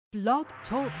Blog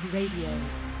Talk Radio.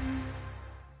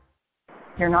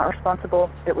 You're not responsible.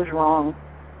 It was wrong.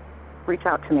 Reach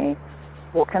out to me.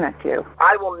 We'll connect you.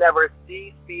 I will never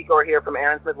see, speak, or hear from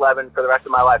Aaron Smith-Levin for the rest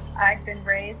of my life. I've been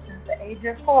raised since the age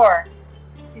of 4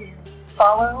 to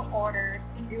follow orders,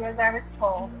 do as I was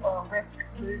told, or risk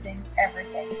losing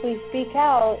everything. If we speak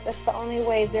out, that's the only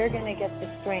way they're going to get the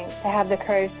strength to have the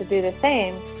courage to do the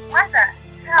same. Why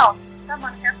the hell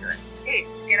someone has to escape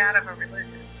to get out of a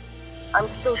religion? I'm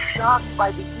still shocked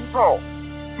by the evil.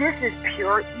 This is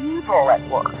pure evil at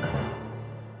work.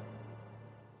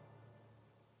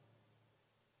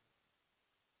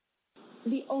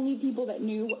 The only people that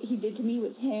knew what he did to me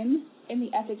was him and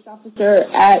the ethics officer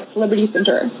at Liberty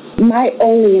Center. My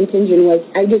only intention was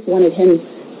I just wanted him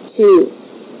to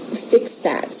fix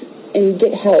that and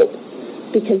get help,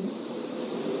 because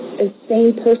a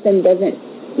sane person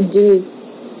doesn't do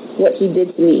what he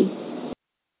did to me.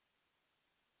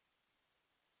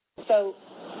 So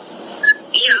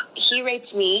he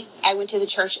raped me. I went to the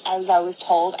church as I was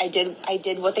told. I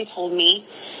did what they told me.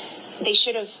 They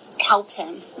should have helped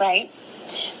him, right?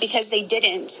 Because they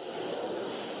didn't.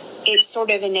 It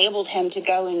sort of enabled him to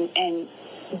go and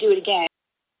do it again.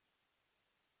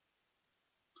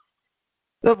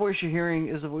 The voice you're hearing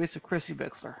is the voice of Chrissy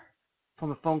Bixler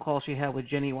from a phone call she had with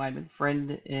Jenny Wyman,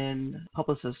 friend and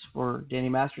publicist for Danny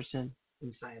Masterson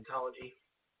in Scientology,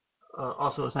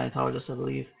 also a Scientologist, I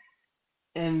believe.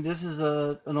 And this is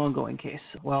an ongoing case.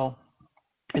 Well,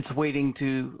 it's waiting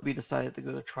to be decided to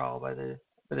go to trial by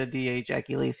the DA,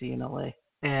 Jackie Lacey, in L.A.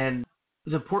 And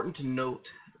it's important to note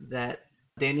that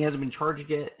Danny hasn't been charged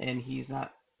yet, and he's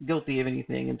not guilty of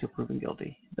anything until proven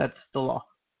guilty. That's the law,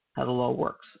 how the law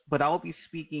works. But I'll be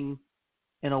speaking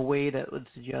in a way that would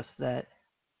suggest that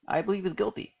I believe he's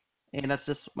guilty, and that's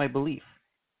just my belief.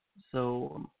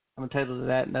 So I'm entitled to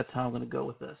that, and that's how I'm going to go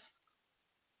with this.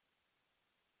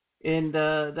 And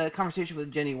that conversation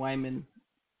with Jenny Wyman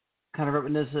kind of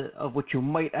reminiscent of what you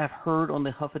might have heard on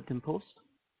the Huffington Post,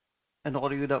 an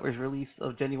audio that was released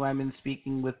of Jenny Wyman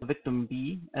speaking with victim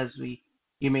B. As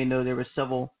you may know, there were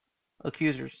several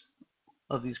accusers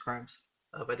of these crimes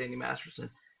by Danny Masterson.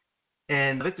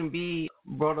 And victim B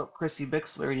brought up Chrissy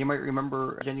Bixler, and you might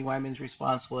remember Jenny Wyman's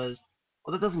response was,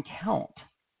 well, that doesn't count.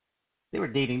 They were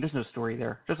dating. There's no story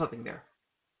there. There's nothing there.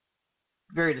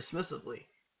 Very dismissively.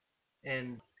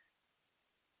 And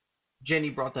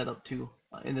Jenny brought that up too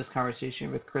in this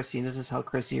conversation with Chrissy, and this is how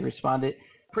Chrissy responded.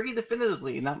 Pretty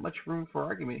definitively, not much room for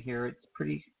argument here. It's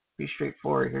pretty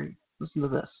straightforward here. Listen to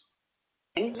this.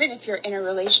 Even if you're in a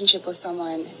relationship with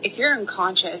someone, if you're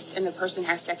unconscious and the person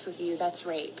has sex with you, that's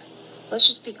rape. Let's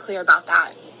just be clear about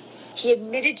that. He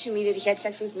admitted to me that he had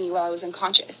sex with me while I was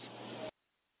unconscious.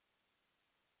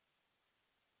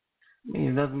 I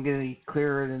mean, it doesn't get any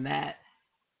clearer than that.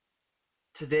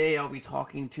 Today, I'll be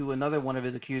talking to another one of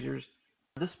his accusers.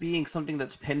 This being something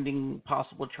that's pending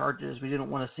possible charges, we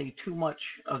didn't want to say too much,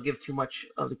 give too much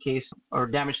of the case, or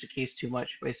damage the case too much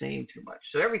by saying too much.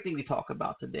 So everything we talk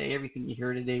about today, everything you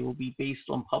hear today will be based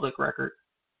on public record,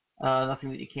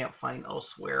 nothing that you can't find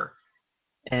elsewhere.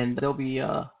 And there'll be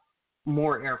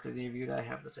more after the interview that I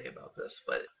have to say about this.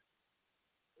 But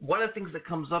one of the things that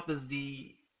comes up is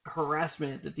the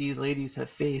harassment that these ladies have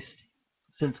faced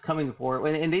since coming forward.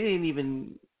 And they didn't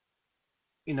even,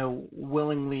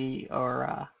 willingly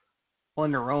or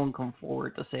on their own come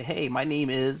forward to say, hey, my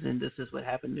name is, and this is what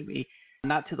happened to me,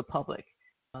 not to the public.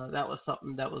 That was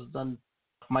something that was done,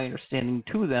 my understanding,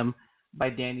 to them by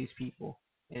Danny's people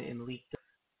and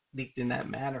leaked in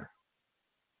that manner.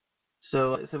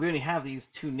 So we only have these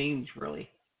two names, really.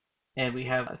 And we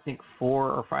have, I think,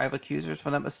 4 or 5 accusers, if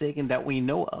I'm not mistaken, that we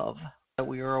know of, that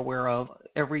we are aware of.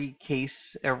 Every case,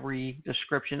 every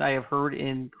description I have heard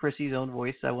in Chrissy's own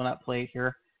voice. I will not play it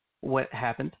here what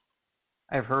happened.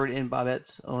 I've heard in Bobette's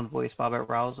own voice, Bobette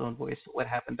Riales' own voice, what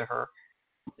happened to her.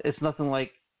 It's nothing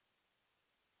like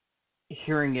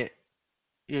hearing it.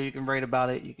 You can write about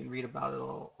it, you can read about it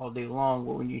all day long,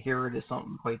 but when you hear it, it's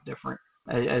something quite different,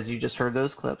 as you just heard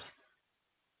those clips.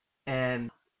 And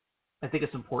I think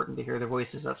it's important to hear their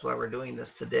voices. That's why we're doing this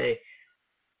today.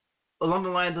 Along the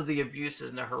lines of the abuses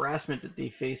and the harassment that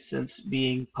they face since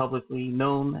being publicly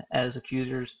known as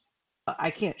accusers,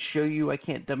 I can't show you, I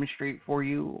can't demonstrate for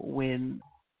you when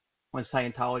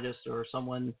Scientologists or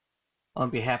someone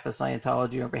on behalf of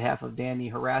Scientology or on behalf of Danny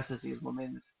harasses these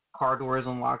women. Car doors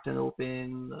unlocked and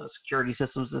open, security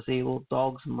systems disabled,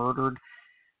 dogs murdered,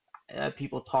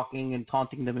 people talking and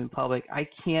taunting them in public. I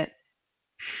can't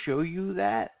show you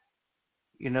that.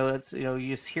 That's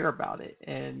you just hear about it,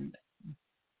 and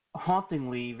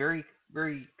hauntingly, very,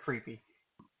 very creepy.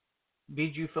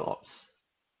 Bijou Phillips,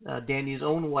 Danny's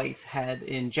own wife, had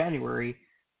in January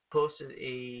posted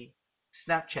a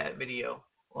Snapchat video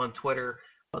on Twitter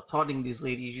taunting these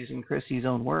ladies using Chrissy's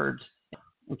own words.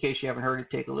 In case you haven't heard it,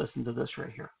 take a listen to this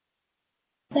right here.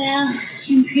 Well,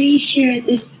 I'm pretty sure at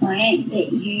this point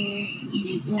that you're in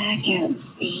a blackout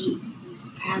state.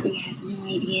 Probably have no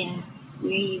idea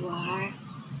where you are.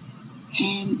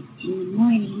 And in the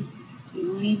morning,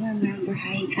 you won't even remember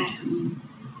how you got home.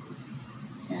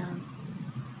 So,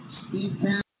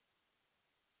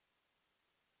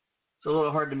 it's a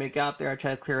little hard to make out there. I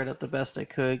tried to clear it up the best I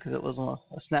could because it was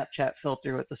a Snapchat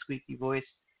filter with the squeaky voice.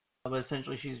 But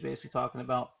essentially, she's basically talking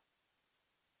about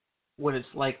what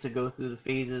it's like to go through the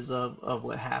phases of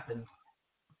what happened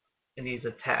in these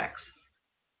attacks.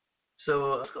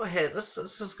 So let's go ahead. Let's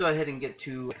just go ahead and get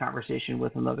to a conversation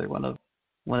with another one of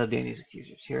Danny's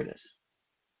accusers. Here it is.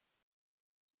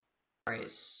 All right.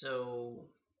 So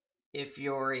if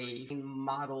you're a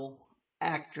model,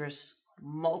 actress,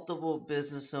 multiple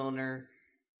business owner,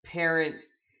 parent,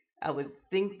 I would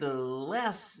think the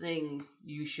last thing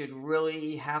you should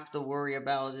really have to worry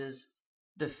about is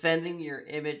defending your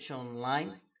image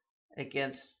online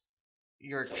against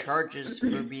your charges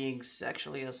for being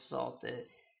sexually assaulted.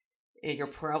 And you're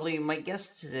probably my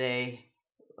guest today,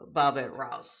 Bobette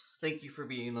Riales. Thank you for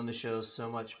being on the show so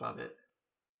much, Bobette.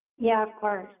 Yeah, of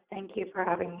course. Thank you for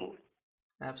having me.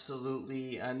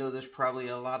 Absolutely. I know there's probably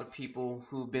a lot of people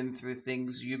who've been through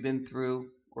things you've been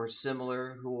through or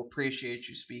similar who will appreciate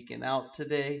you speaking out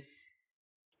today.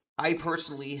 I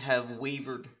personally have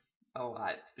wavered a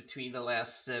lot between the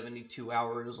last 72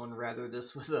 hours on whether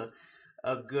this was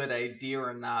a good idea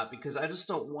or not, because I just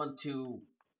don't want to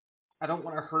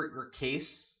hurt your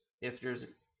case if there's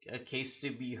a case to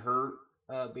be hurt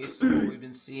based on what we've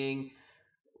been seeing.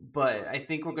 But I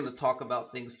think we're going to talk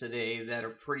about things today that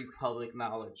are pretty public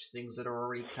knowledge, things that are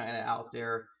already kind of out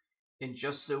there, and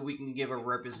just so we can give a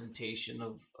representation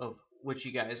of what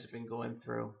you guys have been going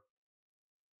through.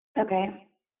 Okay.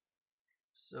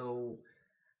 So,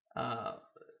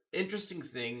 interesting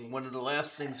thing, one of the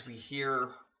last things we hear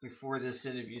before this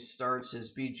interview starts is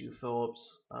Bijou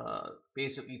Phillips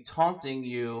basically taunting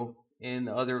you and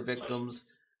other victims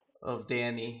of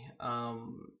Danny,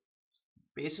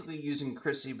 basically using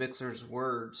Chrissy Bixler's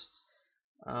words.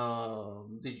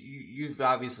 You've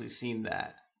obviously seen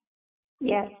that.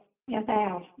 Yes, I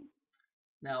have.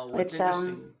 Now, what's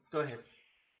interesting? Go ahead.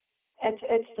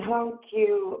 It's hard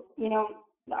to,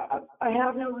 I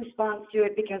have no response to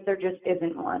it because there just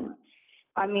isn't one.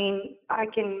 I mean, I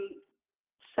can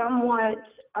somewhat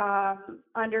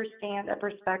understand a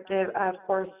perspective. Of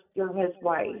course, you're his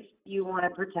wife. You want to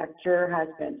protect your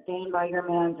husband, stand by your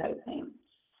man type thing.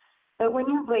 But when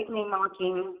you're blatantly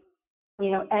mocking,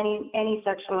 any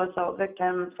sexual assault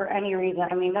victim for any reason,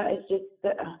 I mean, that is just,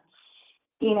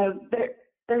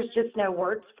 there's just no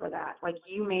words for that. Like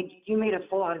you made a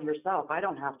fool out of yourself. I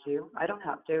don't have to,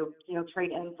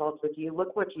 trade insults with you.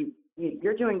 Look what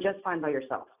you're doing just fine by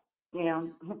yourself,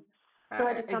 So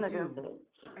I just don't address it.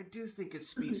 I do think it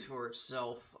speaks for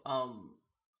itself.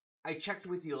 I checked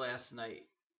with you last night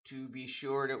to be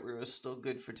sure that we were still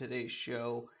good for today's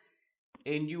show,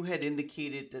 and you had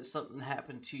indicated that something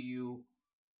happened to you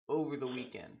over the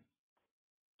weekend.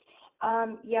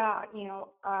 Yeah,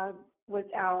 I was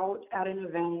out at an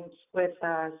event with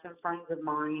some friends of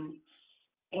mine,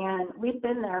 and we've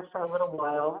been there for a little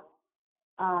while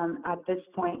at this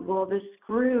point. Well, this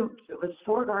group, it was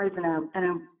 4 guys and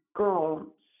a girl,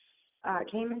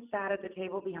 came and sat at the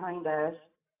table behind us.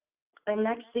 And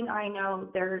next thing I know,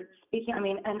 they're speaking. I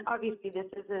mean, and obviously this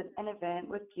is an event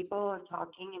with people and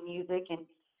talking and music, and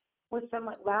was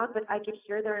somewhat loud, but I could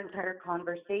hear their entire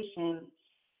conversation.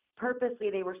 Purposely,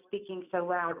 they were speaking so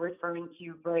loud, referring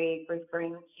to rape,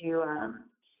 referring to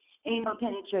anal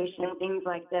penetration, things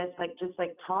like this, just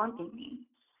taunting me.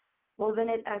 Well, then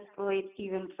it escalates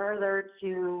even further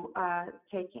to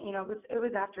taking, it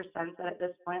was after sunset at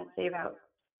this point, say about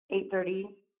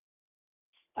 8:30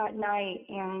 at night,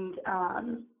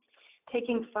 and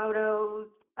taking photos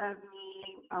of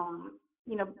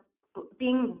me,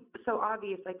 being so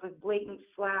obvious, with blatant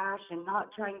flash, and not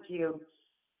trying to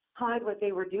hide what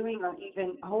they were doing, or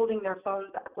even holding their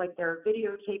phones up like they're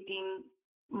videotaping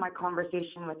my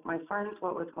conversation with my friends,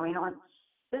 what was going on.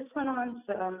 This went on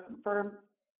for,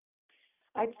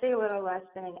 I'd say, a little less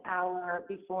than an hour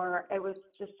before it was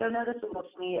just so noticeable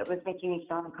to me, it was making me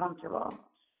so uncomfortable.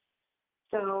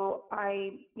 So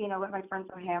I, with my friends,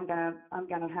 okay, I'm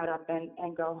gonna head up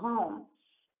and go home.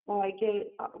 Well, I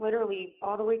get literally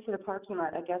all the way to the parking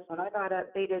lot. I guess when I got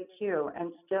up, they did too,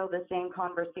 and still the same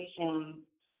conversation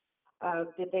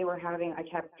that they were having. I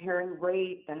kept hearing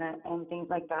rape and things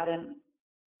like that, and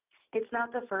it's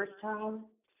not the first time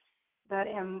that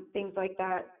things like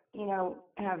that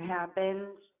have happened.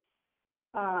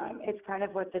 It's kind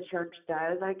of what the church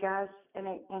does, I guess, in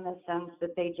a sense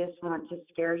that they just want to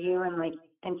scare you and like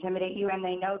intimidate you, and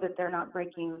they know that they're not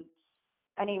breaking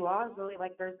any laws really.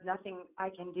 Like there's nothing I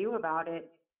can do about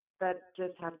it, but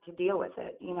just have to deal with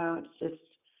it. It's just,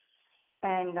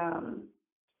 and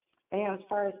as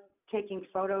far as taking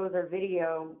photos or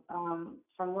video,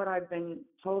 from what I've been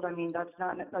told, I mean that's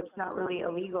not really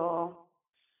illegal,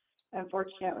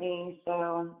 unfortunately.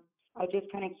 So I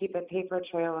just kind of keep a paper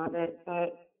trail of it,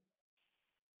 but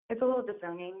it's a little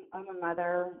discerning. I'm a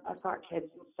mother. I've got kids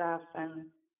and stuff, and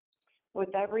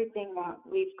with everything that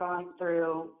we've gone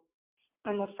through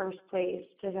in the first place,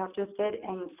 to have to sit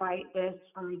and fight this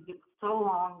for so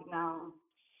long now,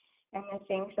 and the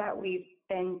things that we've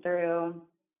been through,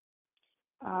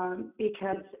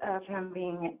 because of him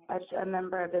being a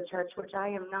member of the church, which I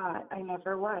am not. I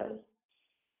never was.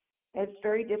 It's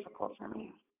very difficult for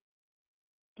me.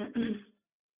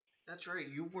 That's right.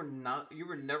 You were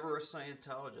never a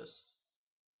Scientologist.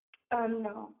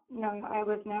 No, I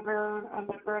was never a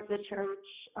member of the church.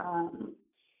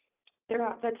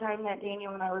 Throughout the time that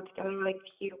Daniel and I were together, like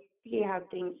he had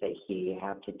things that he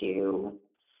had to do.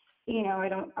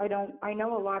 I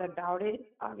know a lot about it,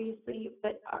 obviously,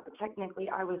 but technically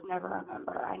I was never a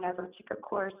member. I never took a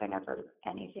course. I never did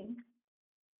anything.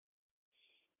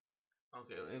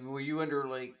 Okay, and were you under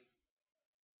like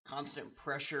constant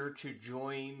pressure to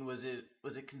join? Was it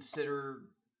considered?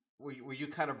 Were you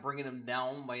kind of bringing him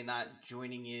down by not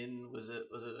joining in? Was it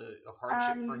a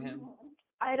hardship for him?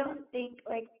 I don't think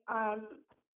on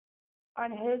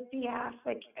his behalf,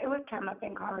 it would come up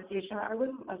in conversation. I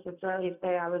wouldn't necessarily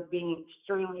say I was being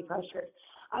extremely pressured.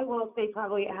 I will say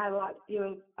probably it had a lot to do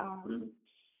with,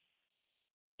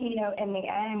 in the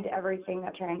end, everything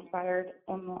that transpired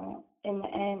in the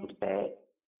end. But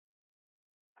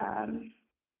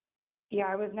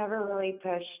I was never really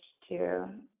pushed to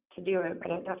do it,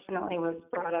 but it definitely was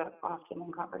brought up often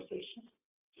in conversation.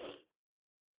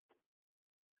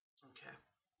 Okay.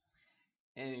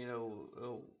 And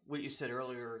what you said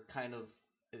earlier kind of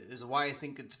is why I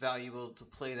think it's valuable to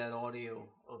play that audio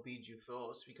of Biju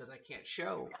Phyllis, because I can't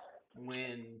show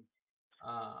when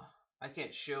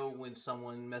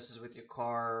someone messes with your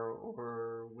car,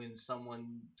 or when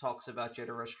someone talks about you at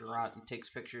a restaurant and takes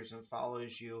pictures and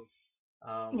follows you.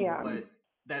 But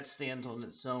that stands on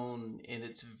its own, and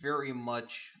it's very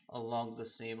much along the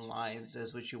same lines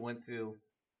as what you went through.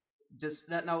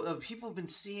 Now, people have been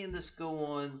seeing this go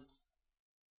on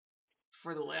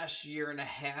for the last year and a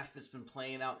half. It's been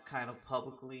playing out kind of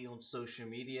publicly on social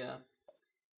media.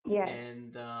 Yeah.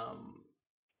 And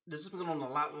this has been going on a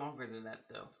lot longer than that,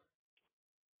 though.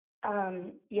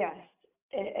 Yes,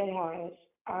 it has.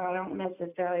 I don't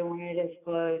necessarily want to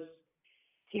disclose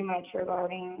too much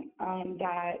regarding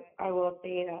that. I will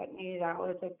say that news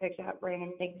outlets have picked up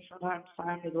random things from time to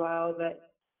time as well,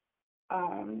 but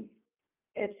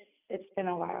it's been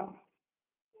a while.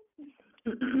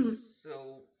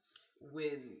 So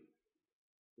when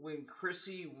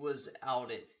Chrissy was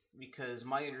outed, because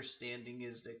my understanding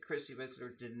is that Chrissy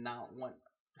Wexler did not want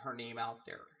her name out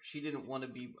there. She didn't want to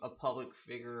be a public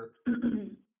figure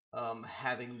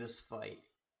having this fight.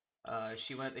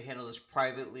 She wanted to handle this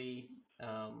privately,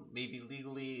 maybe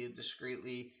legally,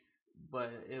 discreetly,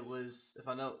 but it was, if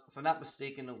I'm not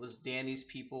mistaken, it was Danny's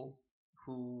people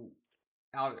who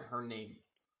outed her name.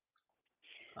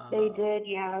 They did,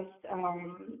 yes.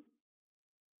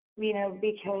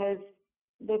 Because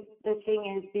the thing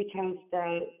is, because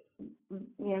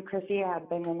Chrissy had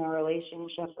been in a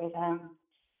relationship with him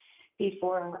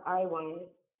before I was,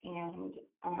 and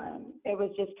it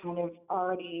was just kind of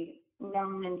already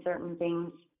known in certain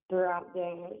things throughout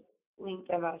the length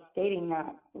of us dating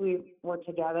that we were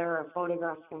together, or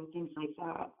photographs and things like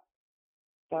that.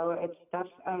 So it's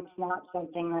not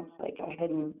something that's like a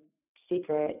hidden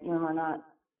secret. We're not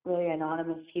really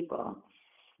anonymous people.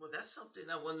 Well, that's something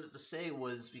I wanted to say,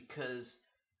 was because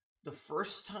the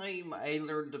first time I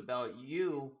learned about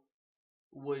you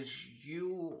was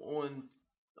you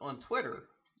on Twitter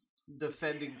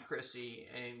defending Chrissy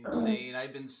and saying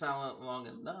I've been silent long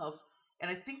enough. And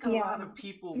I think a lot of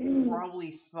people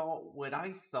probably thought what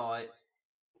I thought.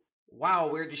 Wow,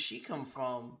 where does she come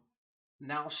from?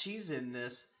 Now she's in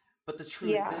this. But the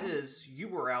truth is, you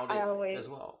were out as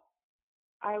well.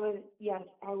 I was,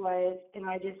 and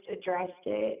I just addressed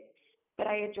it. But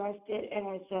I addressed it in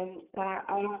a sense that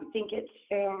I don't think it's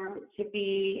fair to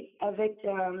be a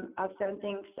victim of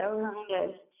something so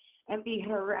horrendous and be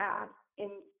harassed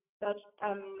in such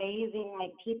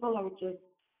amazing, people are just,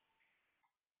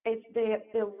 it's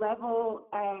the level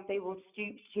they will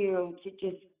stoop to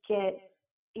just get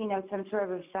some sort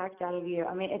of effect out of you.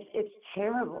 I mean, it's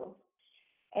terrible.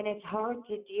 And it's hard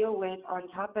to deal with on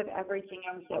top of everything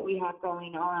else that we have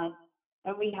going on.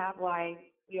 And we have life,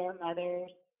 we are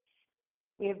mothers,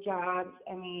 we have jobs.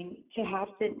 I mean, to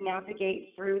have to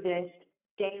navigate through this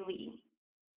daily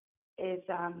is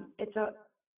it's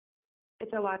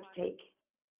a lot to take.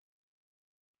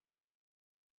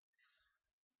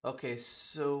 Okay,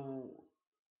 so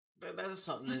that is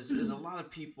something is a lot of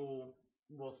people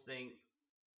will think,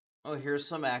 oh, here's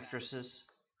some actresses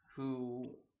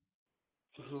who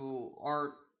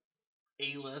aren't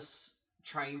A-list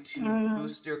trying to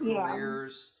boost their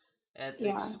careers at the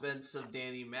expense of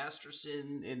Danny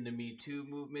Masterson in the Me Too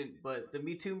movement, but the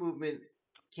Me Too movement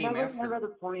came after. That was after. never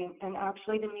the point. And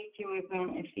actually, the Me Too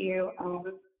movement, if you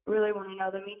really want to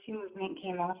know, the Me Too movement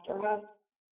came after us.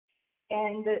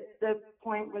 And the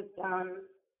point was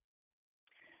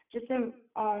just I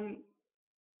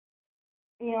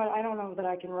don't know that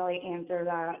I can really answer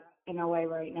that in a way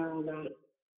right now. But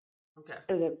okay.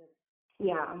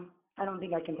 I don't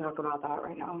think I can talk about that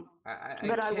right now.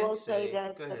 But I will say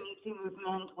that the ahead. Me Too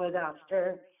movement was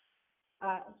after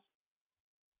us,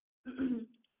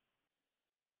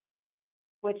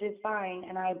 which is fine.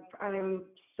 And I'm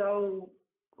so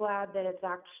glad that it's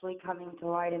actually coming to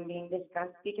light and being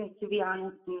discussed, because to be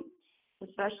honest,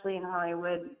 especially in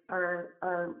Hollywood or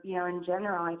in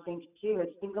general, I think too,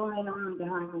 it's been going on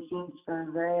behind the scenes for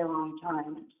a very long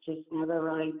time. It's just never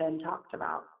really been talked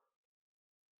about.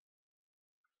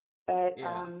 But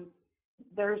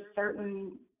there's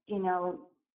certain,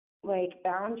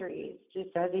 boundaries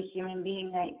just as a human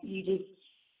being that you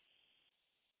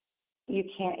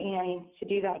can't, to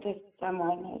do that to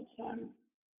someone. It's,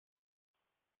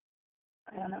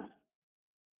 I don't know.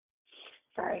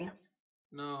 Sorry.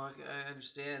 No, I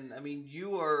understand. I mean,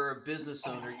 you are a business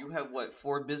owner. You have,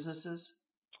 4 businesses?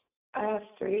 I have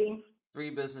 3. 3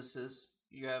 businesses.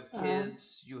 You have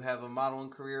kids. You have a modeling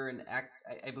career, and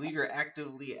I believe you're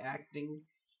actively acting.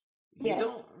 You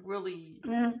don't really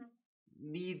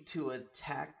need to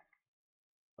attack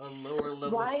a lower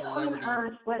level celebrity. Why on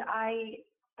earth would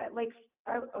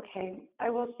okay, I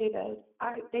will say this.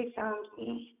 They found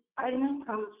me. I didn't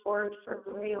come forward for a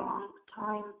very long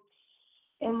time,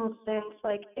 in the sense,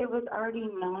 it was already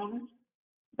known,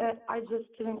 but I just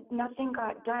nothing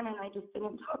got done, and I just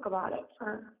didn't talk about it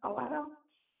for a while.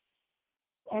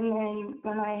 And then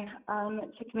when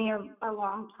it took me a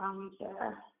long time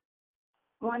to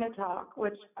want to talk,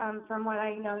 which from what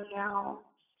I know now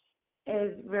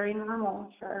is very normal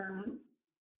for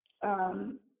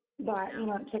that,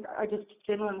 I just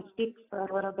didn't want to speak for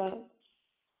a little bit.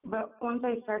 But once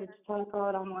I started to talk a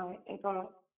little more, it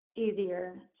got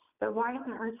easier. But why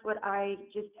on earth would I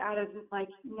just out of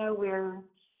nowhere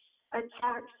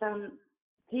attack some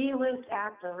D-list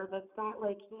actor that's not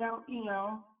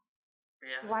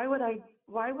Why would I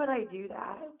do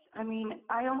that? I mean,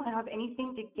 I don't have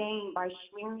anything to gain by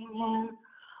smearing him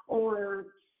or,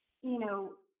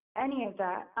 any of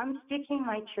that. I'm speaking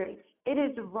my truth. It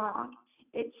is wrong.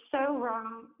 It's so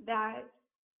wrong that,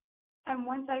 and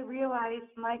once I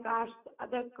realized, my gosh,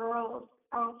 the girls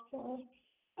also,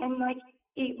 and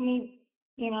me,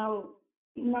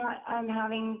 not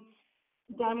having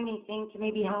done anything to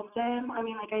maybe help them. I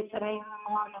mean, like I said, I am a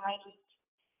mom, and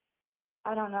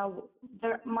I don't know.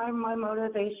 My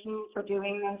motivation for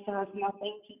doing this has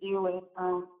nothing to do with,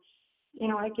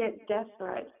 I get death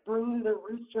threats. Bring the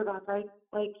rooster back.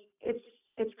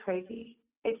 It's crazy.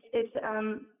 It's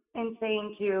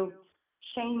insane to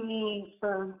shame me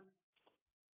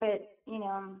but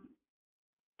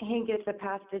he gets a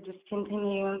pass to just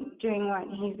continue doing what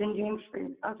he's been doing for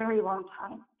a very long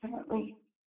time, apparently.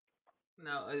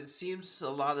 Now, it seems a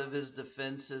lot of his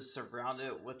defense is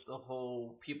surrounded with the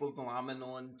whole people glomming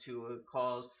on to a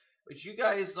cause, but you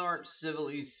guys aren't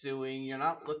civilly suing. You're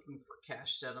not looking for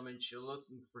cash settlements. You're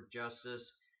looking for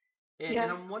justice. And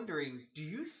I'm wondering, do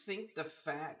you think the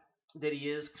fact that he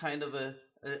is kind of a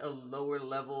lower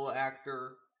level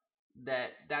actor,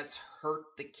 that's hurt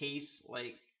the case?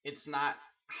 It's not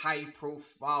high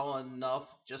profile enough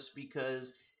just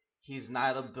because he's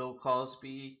not a Bill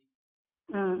Cosby?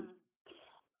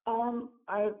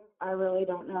 I really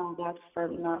don't know. That's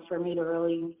not for me to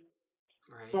really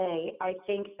say. I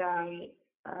think that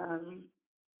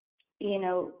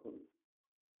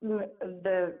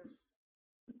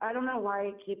I don't know why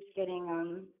it keeps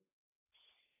getting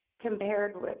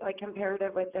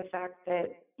comparative with the fact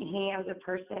that he as a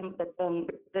person, but then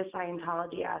the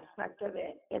Scientology aspect of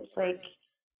it. It's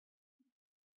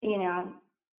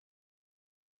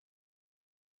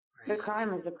the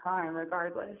crime is a crime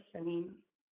regardless. I mean,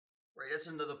 Right, that's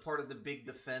another part of the big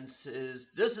defense is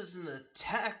this is an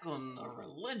attack on a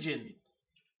religion.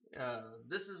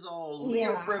 This is all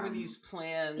Leo Bremeni's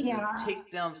plan to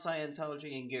take down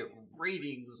Scientology and get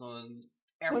ratings on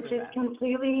after Which is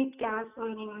completely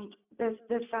gaslighting.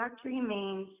 The fact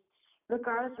remains,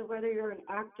 regardless of whether you're an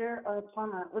actor or a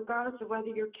plumber, regardless of whether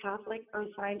you're Catholic or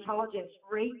Scientologist,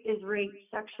 rape is rape.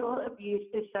 Sexual abuse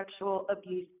is sexual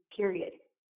abuse, period.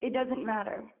 It doesn't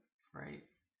matter. Right.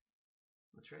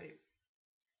 That's right.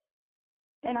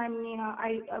 And I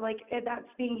like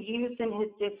that's being used in his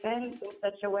defense in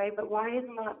such a way, but why is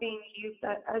it not being used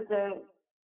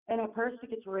in a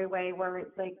persecutory way where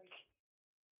it's like,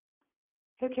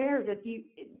 who cares if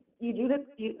you do this?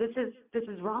 This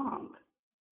is wrong.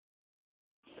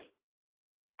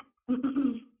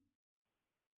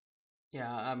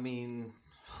 Yeah, I mean,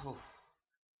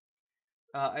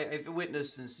 I've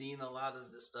witnessed and seen a lot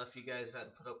of the stuff you guys have had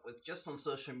to put up with just on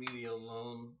social media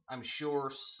alone. I'm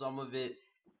sure some of it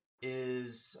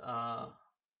is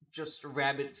just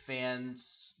rabid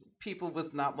fans, people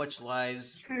with not much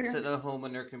lives, sitting at home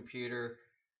on their computer,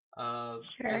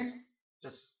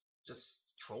 just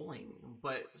trolling.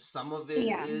 But some of it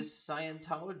is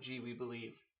Scientology, we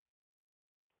believe.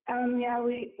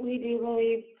 We do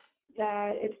believe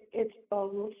that it's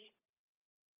both.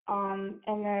 And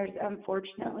there's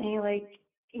unfortunately,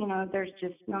 there's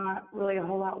just not really a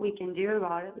whole lot we can do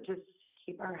about it, but just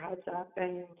keep our heads up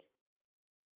and,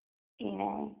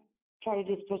 try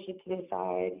to just push it to the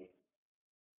side.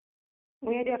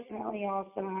 We definitely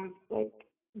also have,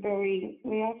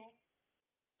 we have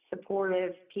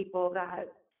supportive people that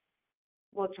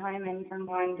will chime in from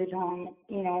time to time,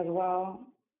 as well,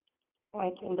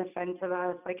 in defense of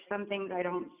us. Some things I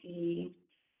don't see,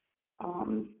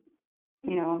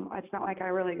 it's not like I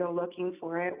really go looking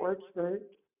for it. Words hurt.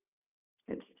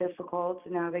 It's difficult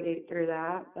to navigate through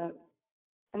that.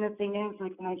 And the thing is,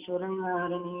 my children are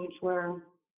at an age where,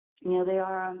 they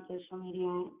are on social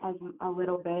media as a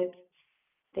little bit.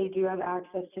 They do have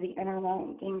access to the internet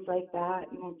and things like that.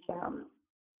 And it's,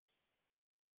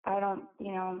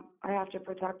 I have to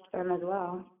protect them as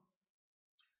well.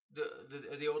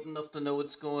 Are they old enough to know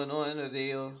what's going on? Are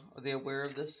they aware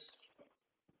of this?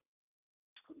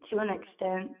 To an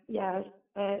extent, yes,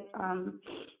 but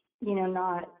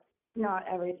not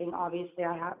everything. Obviously,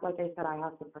 like I said, I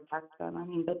have to protect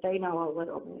them. But they know a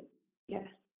little bit. Yes.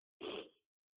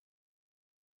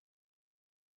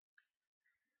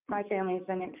 My family's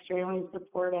been extremely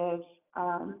supportive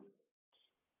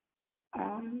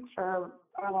for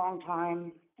a long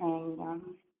time, and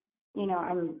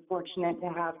I'm fortunate to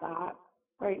have that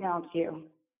right now too.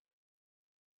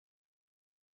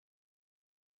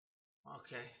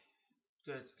 Okay,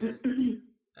 good.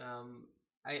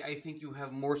 I think you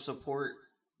have more support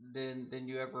than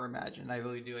you ever imagined. I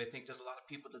really do. I think there's a lot of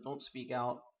people that don't speak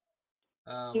out.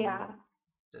 That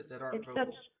aren't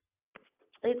vocal.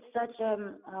 It's such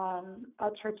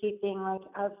a tricky thing.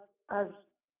 I've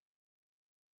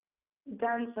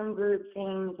done some group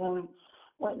things and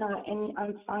whatnot, and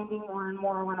I'm finding more and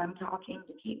more when I'm talking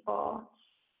to people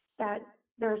that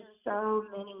there's so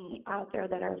many out there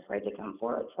that are afraid to come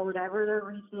forward for whatever their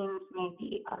reasons may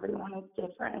be. Everyone is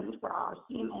different. We're all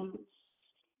human.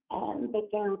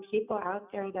 But there are people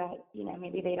out there that,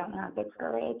 maybe they don't have the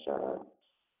courage, or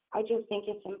I just think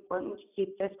it's important to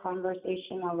keep this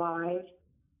conversation alive.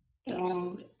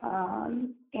 And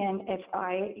if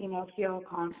I, feel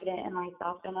confident in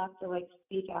myself enough to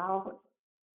speak out,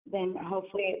 then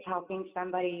hopefully it's helping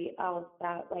somebody else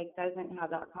that doesn't have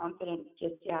that confidence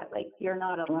just yet. You're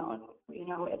not alone.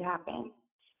 It happens.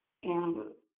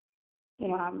 And,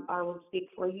 I will speak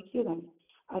for you too then.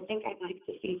 I think I'd like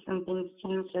to see some things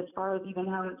changed as far as even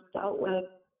how it's dealt with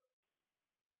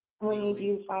when you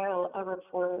do file a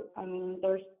report.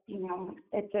 There's,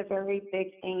 it's a very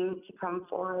big thing to come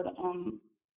forward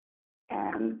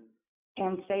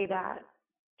and say that,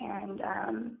 and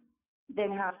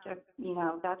then have to,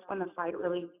 that's when the fight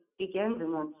really begins,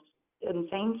 and it's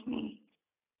insane to me.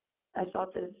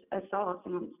 Assault is assault,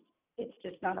 and it's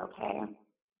just not okay.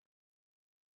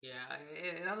 Yeah,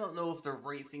 and I don't know if the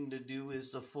right thing to do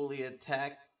is to fully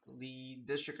attack the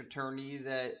district attorney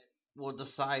that will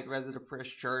decide whether to press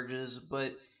charges,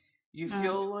 but you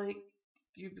feel like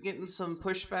you've been getting some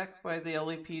pushback by the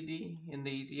LAPD in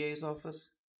the DA's office?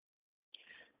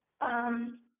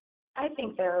 I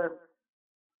think they're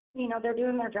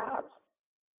doing their jobs.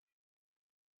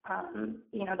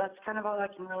 That's kind of all I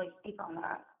can really speak on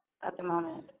that at the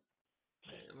moment.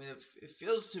 It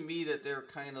feels to me that they're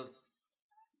kind of,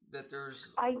 that there's...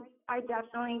 I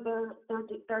definitely,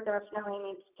 there definitely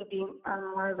needs to be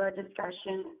more of a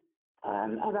discussion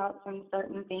about some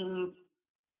certain things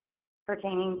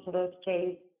pertaining to this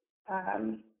case.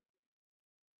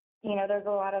 You know, there's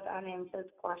a lot of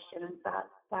unanswered questions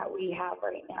that we have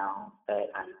right now, but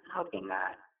I'm hoping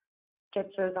that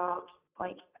gets resolved,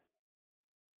 like,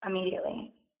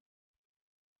 immediately.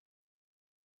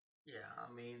 Yeah,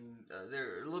 I mean,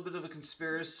 there's a little bit of a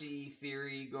conspiracy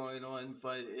theory going on,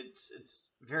 but it's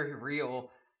very real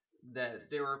that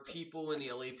there are people in the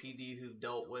LAPD who've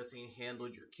dealt with and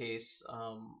handled your case.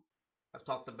 I've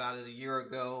talked about it a year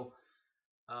ago,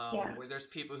 where there's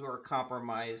people who are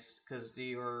compromised because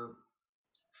they are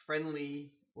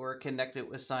friendly or connected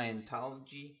with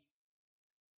Scientology.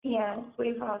 Yes,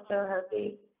 we've also heard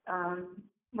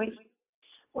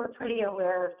we're pretty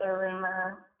aware of the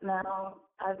rumor now,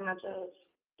 as much as,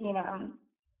 you know,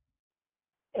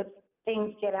 if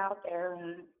things get out there.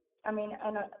 And I mean,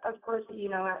 and of course, you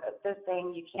know, this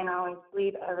thing, you can't always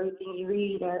believe everything you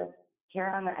read or hear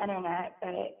on the internet,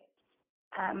 but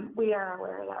we are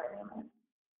aware of that rumor.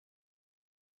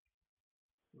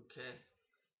 Okay.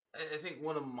 I think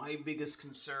one of my biggest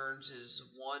concerns is,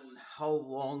 one, how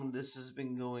long this has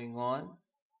been going on,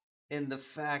 and the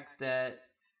fact that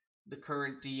the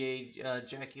current DA,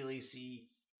 Jackie Lacey,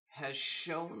 has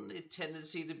shown a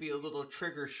tendency to be a little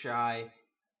trigger shy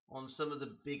on some of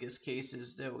the biggest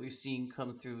cases that we've seen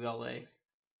come through LA.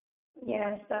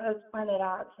 Yes, that was pointed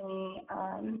out to me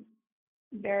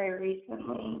very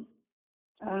recently.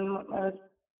 It was,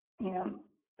 you know,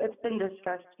 it's been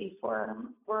discussed before.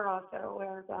 We're also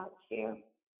aware of that too.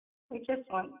 We just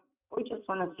want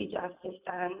to see justice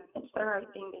done. It's the right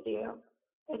thing to do.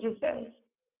 It just is.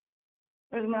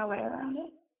 There's no way around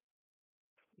it.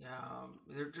 Yeah,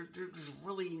 there's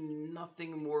really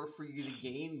nothing more for you to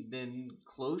gain than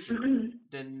closure,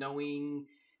 than knowing.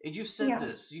 And you've said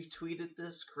this, you've tweeted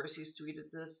this, Chrissy's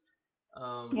tweeted this,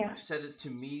 you've said it to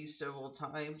me several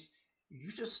times.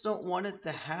 You just don't want it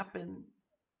to happen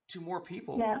to more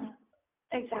people. Yeah,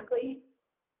 exactly.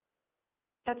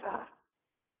 That's all.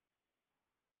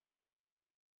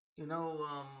 You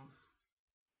know,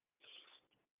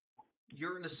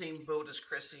 you're in the same boat as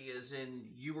Chrissy, as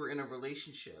in you were in a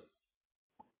relationship.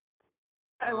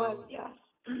 I was, yes.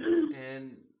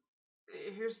 And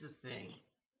here's the thing.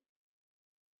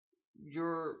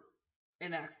 You're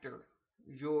an actor.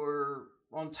 You're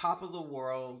on top of the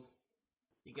world.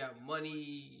 You got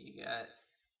money. You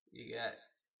got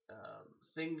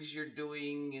things you're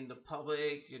doing in the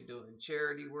public. You're doing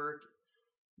charity work.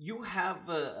 You have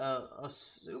a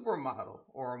supermodel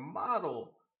or a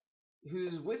model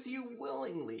who's with you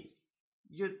willingly.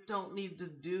 You don't need to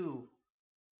do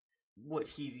what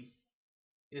he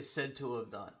is said to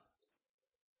have done.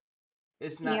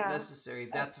 It's not necessary.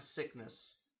 That's a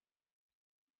sickness.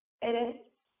 It is.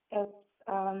 It's,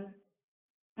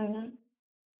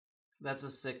 That's a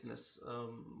sickness.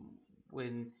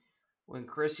 When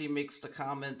Chrissy makes the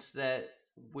comments that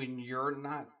when you're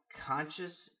not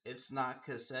conscious, it's not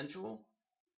consensual,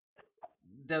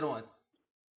 dead on.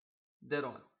 Dead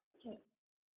on.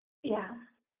 Yeah.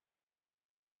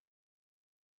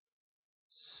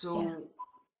 So,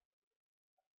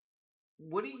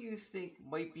 what do you think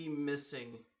might be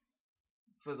missing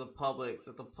for the public,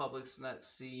 that the public's not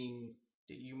seeing,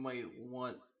 that you might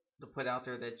want to put out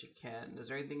there that you can? Is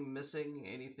there anything missing?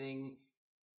 Anything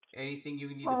you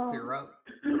need to clear up?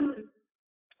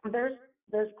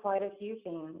 There's quite a few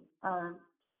things.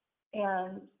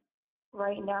 And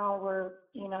right now we're,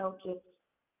 you know, just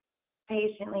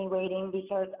patiently waiting,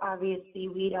 because obviously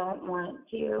we don't want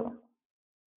to.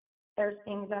 There's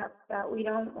things that we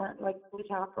don't want, like we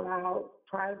talk about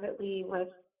privately with,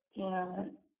 you know,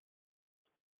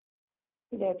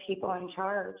 the people in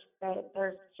charge, but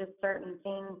there's just certain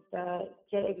things that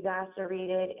get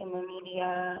exacerbated in the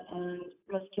media and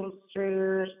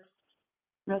misconstrued,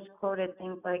 misquoted,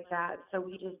 things like that. So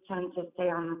we just tend to stay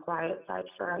on the quiet side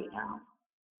for right now.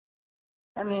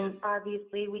 I mean,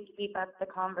 obviously we keep up the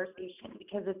conversation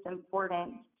because it's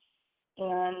important,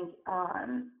 and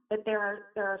but there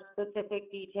are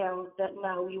specific details that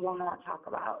no, we will not talk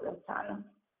about this time.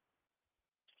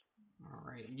 All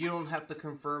right. You don't have to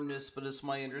confirm this, but it's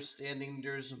my understanding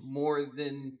there's more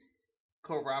than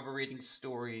corroborating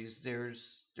stories.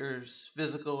 There's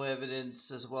physical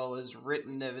evidence as well as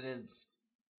written evidence,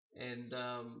 and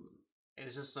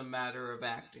it's just a matter of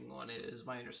acting on it, is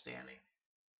my understanding.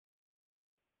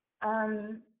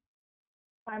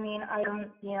 I mean, I don't,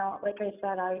 you know, like I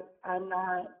said, I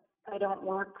don't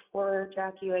work for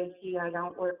Jackie Lacey. I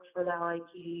don't work for the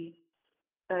LAPD,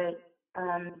 but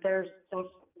there's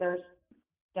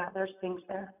things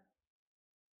there.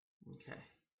 Okay.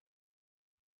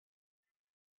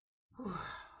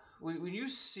 When you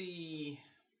see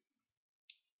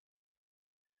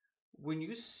when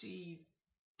you see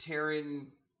Taryn,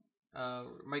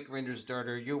 Mike Render's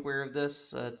daughter, are you aware of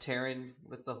this, Taryn,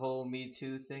 with the whole Me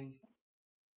Too thing?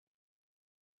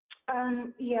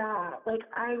 Yeah, like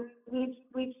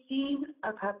we've seen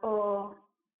a couple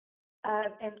of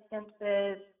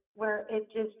instances where it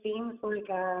just seems like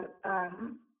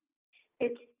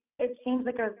it seems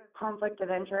like a conflict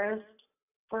of interest.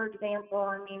 For example,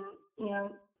 I mean,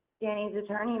 Danny's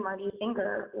attorney, Marty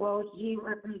Singer, well, he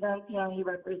represents, he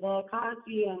represented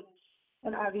Cosby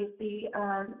and obviously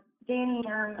Danny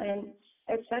and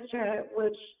et cetera,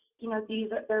 which,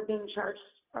 they're being charged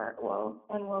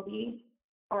and will be,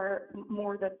 or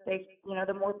more that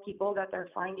the more people that they're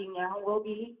finding now will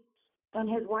be. And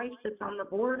his wife sits on the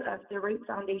board of the Rape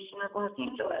Foundation of Los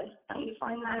Angeles. And you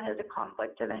find that as a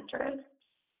conflict of interest.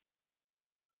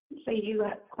 So you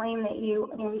claim that you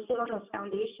sit on a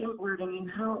foundation board and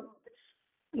you help,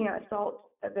 assault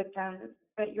a victim,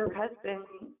 but your husband,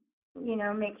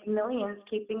 makes millions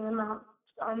keeping them out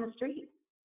on the street.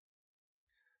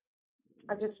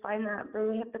 I just find that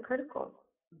really hypocritical.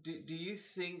 Do you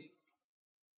think,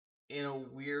 in a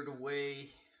weird way,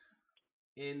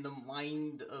 in the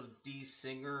mind of Dee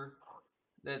Singer,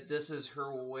 that this is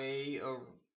her way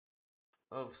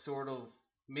of sort of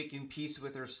making peace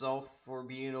with herself for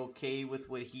being okay with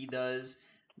what he does?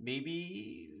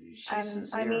 Maybe she's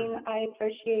sincere. I mean, I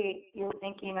appreciate you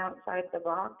thinking outside the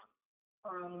box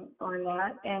on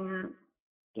that, and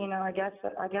I guess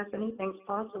anything's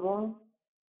possible,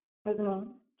 isn't it?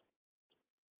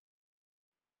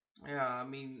 Yeah, I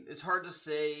mean, it's hard to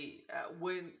say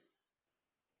when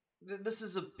this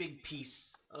is a big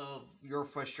piece of your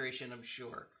frustration, I'm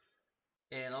sure.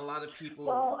 And a lot of people...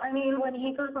 Well, I mean, when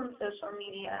he goes on social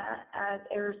media as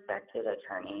a respected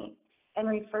attorney and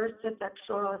refers to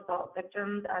sexual assault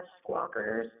victims as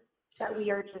squawkers, that we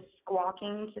are just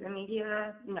squawking to the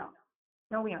media, no,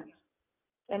 we aren't.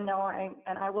 And no,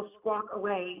 I will squawk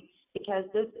away, because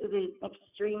this is an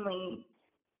extremely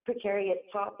precarious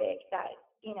topic that,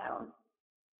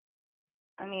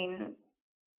 I mean,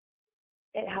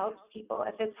 it helps people.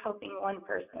 If it's helping one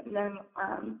person, then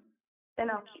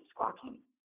I'll keep squawking.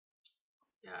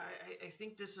 Yeah, I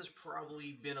think this has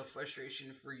probably been a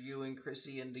frustration for you and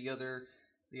Chrissy and the other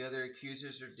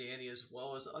accusers, or Danny, as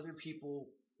well as other people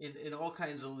in all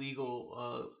kinds of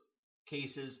legal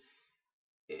cases.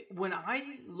 When I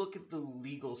look at the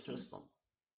legal system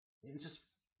and just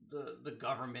the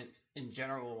government in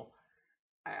general,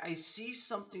 I see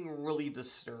something really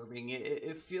disturbing.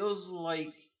 It feels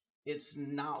like it's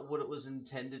not what it was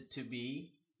intended to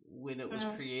be when it was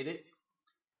created.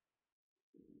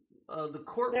 The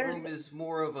courtroom is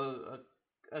more of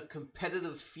a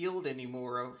competitive field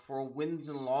anymore for wins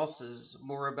and losses,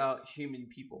 more about human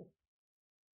people.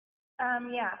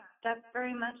 Yeah, that's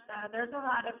very much so. There's a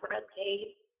lot of red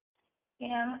tape.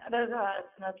 There's a lot of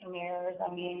smoke and mirrors.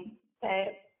 I mean,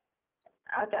 but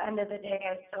at the end of the day,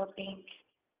 I still think,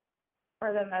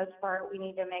 for the most part, we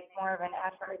need to make more of an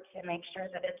effort to make sure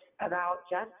that it's about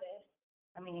justice.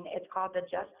 I mean, it's called the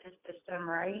justice system,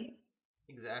 right?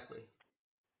 Exactly.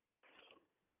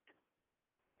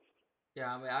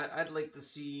 Yeah, I mean, I'd like to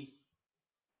see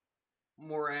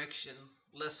more action,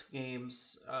 less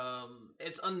games.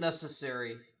 It's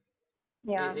unnecessary.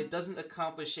 Yeah. It doesn't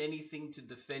accomplish anything to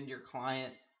defend your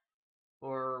client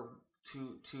or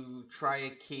to try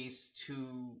a case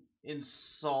to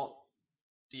insult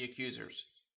the accusers.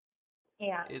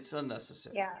 Yeah. It's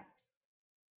unnecessary. Yeah.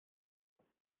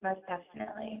 Most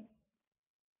definitely.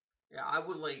 Yeah, I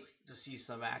would like to see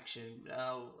some action.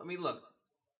 I mean, look.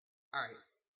 All right.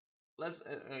 Let's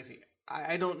see.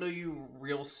 I don't know you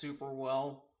real super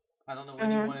well. I don't know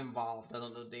anyone involved. I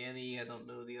don't know Danny. I don't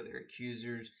know the other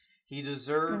accusers. He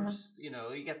deserves, you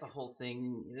got the whole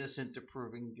thing, innocent to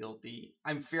proven guilty.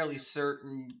 I'm fairly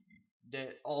certain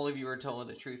that all of you are telling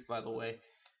the truth, by the way.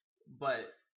 But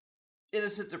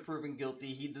innocent to proven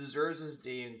guilty, he deserves his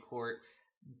day in court,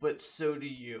 but so do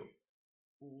you.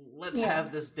 Let's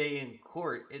have this day in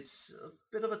court. It's a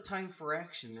bit of a time for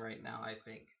action right now, I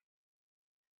think.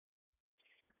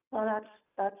 Well,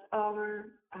 that's all we're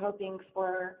hoping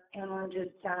for, and we're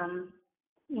just,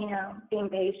 being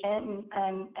patient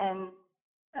and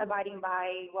abiding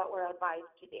by what we're advised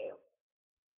to do.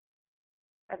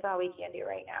 That's all we can do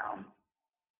right now.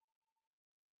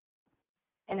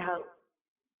 And hope.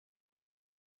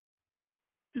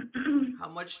 How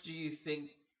much do you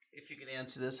think, if you could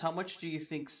answer this, how much do you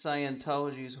think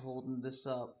Scientology is holding this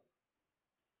up?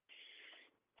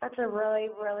 That's a really,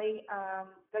 really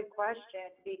good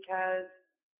question, because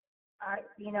I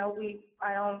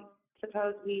don't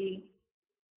suppose we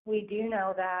do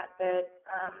know that, but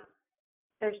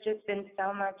there's just been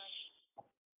so much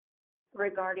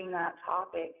regarding that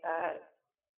topic that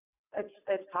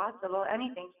it's possible.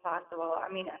 Anything's possible. I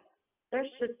mean, there's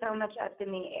just so much up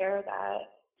in the air that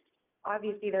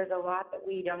obviously there's a lot that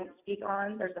we don't speak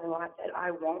on. There's a lot that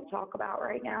I won't talk about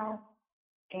right now.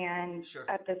 And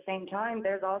at the same time,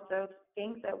 there's also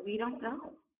things that we don't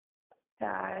know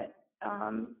that,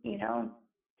 you know,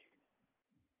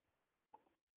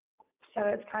 so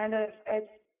it's kind of,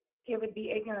 it would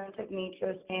be ignorant of me to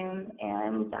assume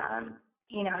and,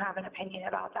 you know, have an opinion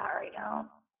about that right now.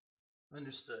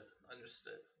 Understood.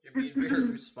 You're being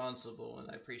very responsible,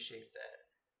 and I appreciate that.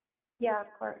 Yeah, of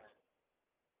course.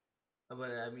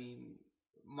 But, I mean,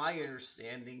 my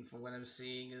understanding from what I'm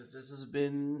seeing is this has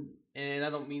been, and I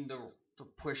don't mean to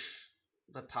push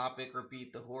the topic or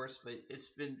beat the horse, but it's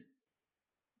been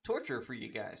torture for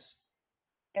you guys.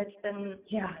 It's been,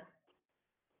 yeah,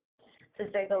 to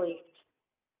say the least.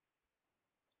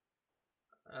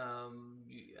 I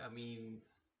mean,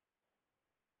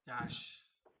 gosh,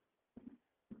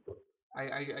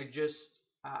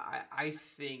 I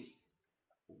think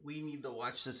we need to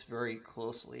watch this very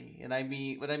closely. And I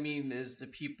mean, what I mean is the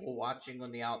people watching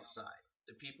on the outside,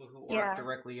 the people who aren't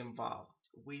directly involved.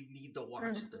 We need to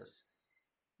watch this.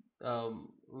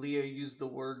 Leah used the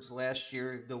words last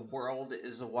year, the world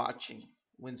is watching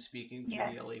when speaking to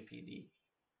the LAPD.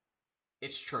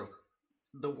 It's true.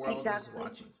 The world is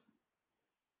watching.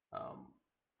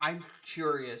 I'm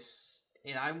curious,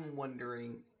 and I'm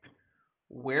wondering,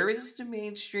 where is the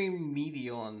mainstream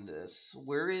media on this?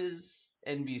 Where is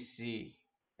NBC,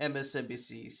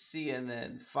 MSNBC,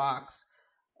 CNN, Fox,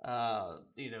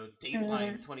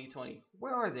 Dateline 2020?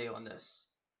 Where are they on this?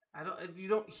 You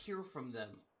don't hear from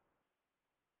them.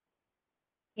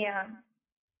 Yeah.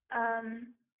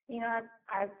 You know,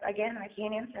 I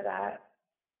can't answer that.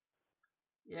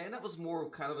 Yeah, and that was more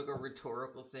of kind of like a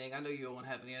rhetorical thing. I know you don't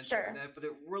have an answer for that, but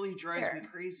it really drives me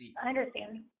crazy. I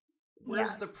understand.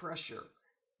 Where's the pressure?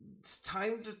 It's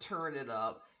time to turn it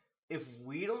up. If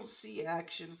we don't see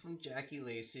action from Jackie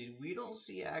Lacey, we don't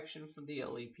see action from the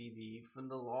LAPD, from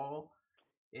the law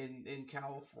in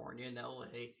California and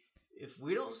LA, if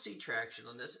we don't see traction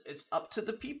on this, it's up to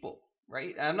the people,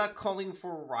 right? I'm not calling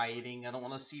for rioting. I don't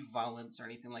want to see violence or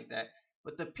anything like that.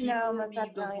 But the people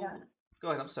need the whole... Go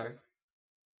ahead, I'm sorry.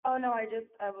 Oh, no, I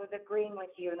was agreeing with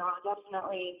you. No,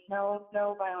 definitely no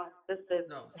violence. This is...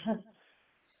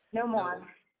 No more. No,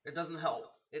 it doesn't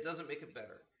help. It doesn't make it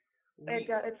better.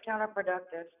 It's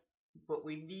counterproductive. But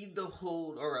we need to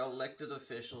hold our elected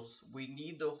officials. We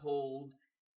need to hold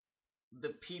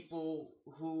the people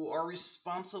who are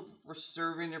responsible for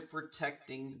serving and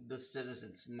protecting the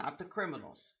citizens, not the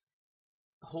criminals.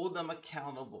 Hold them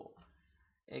accountable.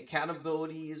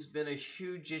 Accountability has been a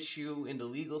huge issue in the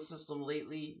legal system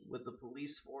lately with the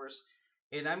police force.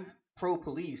 And I'm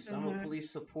pro-police. I'm a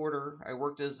police supporter. I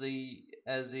worked as a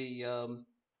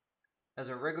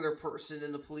regular person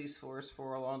in the police force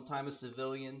for a long time, a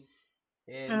civilian,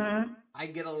 and I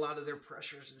get a lot of their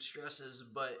pressures and stresses.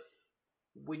 But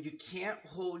when you can't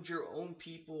hold your own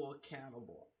people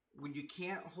accountable, when you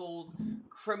can't hold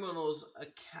criminals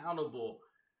accountable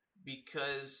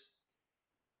because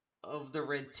of the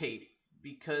red tape,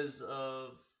 because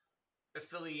of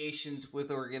affiliations with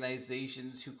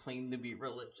organizations who claim to be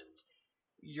religions,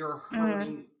 you're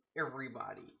hurting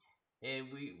everybody.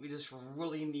 And we just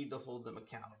really need to hold them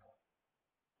accountable.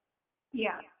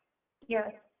 Yeah.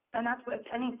 Yes. And that's with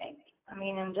anything. I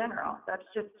mean, in general. That's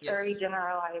just very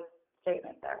generalized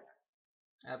statement there.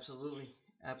 Absolutely.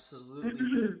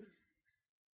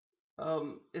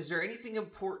 Is there anything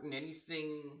important,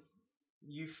 anything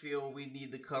you feel we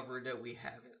need to cover that we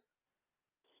haven't?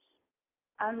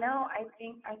 No, I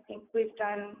think we've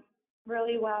done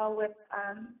really well with,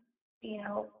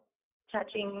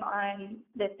 touching on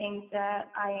the things that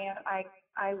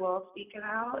I will speak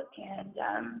about, and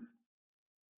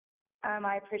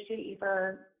I appreciate you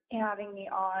for having me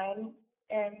on.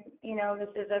 And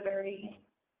this is a very,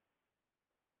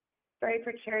 very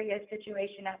precarious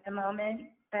situation at the moment.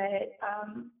 But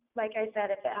like I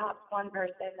said, if it helps one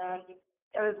person, then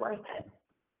it was worth it.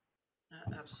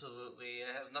 Absolutely.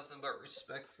 I have nothing but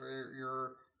respect for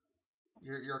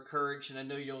your courage, and I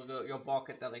know you'll balk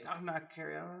at that, like, I'm not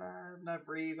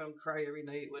brave, I'm cry every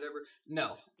night, whatever.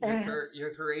 No,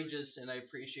 you're courageous, and I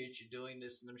appreciate you doing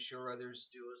this, and I'm sure others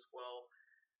do as well.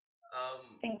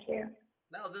 Thank you.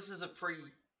 Now, this is a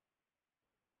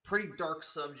pretty dark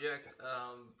subject,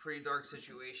 pretty dark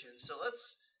situation. So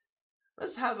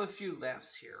let's have a few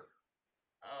laughs here.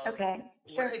 Okay,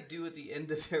 sure. What I do at the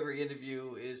end of every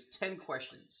interview is 10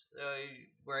 questions,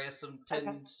 where I ask them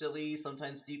 10 silly,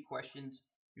 sometimes deep questions.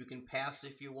 You can pass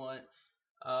if you want.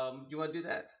 Do you want to do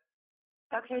that?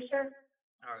 Okay, sure.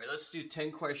 All right, let's do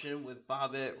 10 question with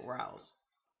Bobette Riales.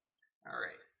 All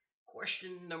right.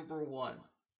 Question number 1.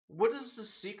 What is the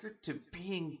secret to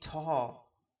being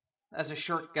tall? As a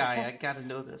short guy, I got to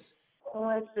know this.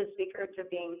 What's the secret to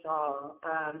being tall?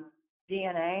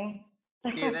 DNA.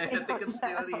 DNA, I think it's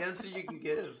the only answer you can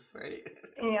give, right?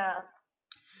 Yeah.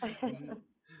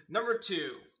 Number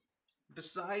 2.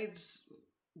 Besides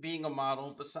being a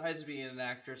model, besides being an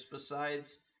actress,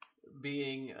 besides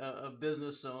being a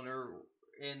business owner,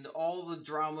 and all the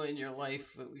drama in your life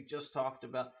that we just talked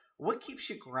about, what keeps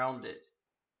you grounded?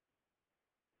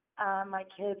 My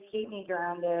kids keep me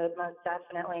grounded, most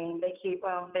definitely.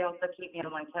 They also keep me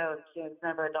on my toes, too. It's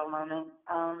never a dull moment.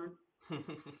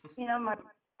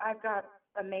 I've got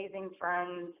amazing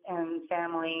friends and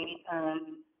family, and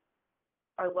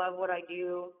I love what I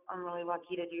do. I'm really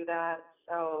lucky to do that.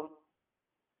 So,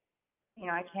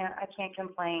 I can't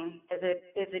complain. Is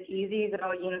it easy? Is it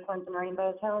all unicorns and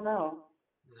rainbows? Hell no.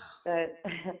 But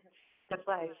that's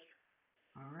life.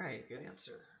 All right, good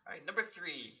answer. All right, number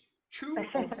 3, true or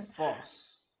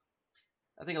false?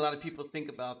 I think a lot of people think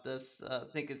about this,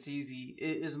 think it's easy.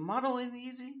 Is modeling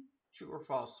easy? True or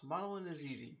false? Modeling is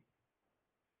easy.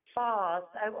 False.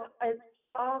 It's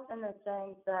false in the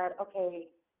sense that, okay,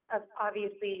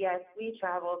 obviously, yes, we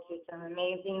travel to some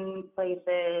amazing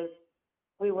places.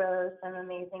 We wear some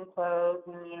amazing clothes,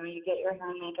 and you get your hair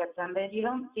and makeup done, but you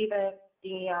don't see the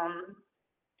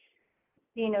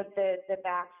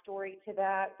backstory to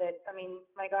that. That, I mean,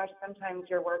 my gosh, sometimes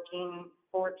you're working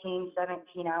 14,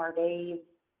 17-hour days.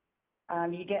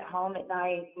 You get home at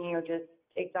night and you're just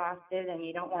exhausted, and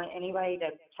you don't want anybody to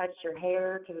touch your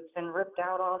hair because it's been ripped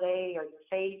out all day, or your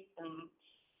face. And,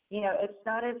 it's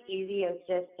not as easy as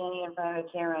just standing in front of a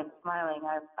camera and smiling.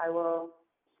 I will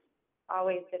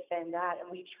always defend that. And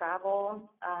we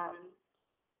travel,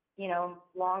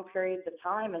 long periods of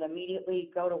time and immediately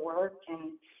go to work,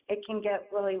 and it can get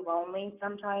really lonely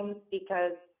sometimes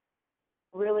because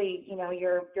really,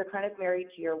 you're kind of married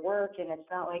to your work, and it's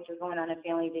not like you're going on a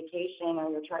family vacation, or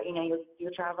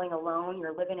you're traveling alone.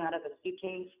 You're living out of a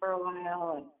suitcase for a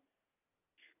while, and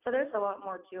so there's a lot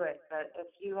more to it. But if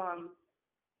you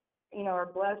are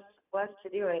blessed to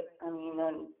do it, I mean,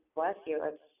 then bless you.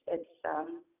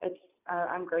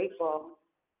 I'm grateful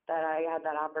that I had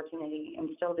that opportunity and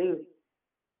still do.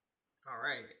 All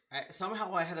right.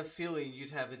 Somehow I had a feeling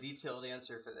you'd have a detailed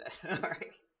answer for that. All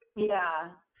right. Yeah.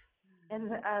 And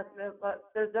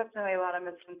there's definitely a lot of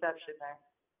misconception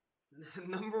there.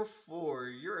 Number 4,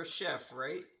 you're a chef,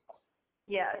 right?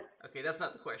 Yes. Okay, that's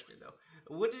not the question though.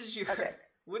 What is your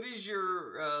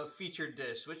featured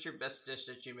dish? What's your best dish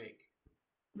that you make?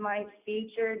 My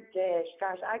featured dish,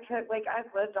 gosh, I've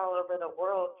lived all over the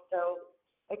world, so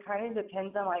it kind of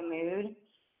depends on my mood.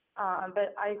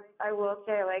 But I will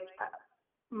say,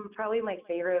 probably my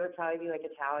favorite would probably be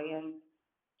Italian.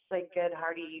 Like good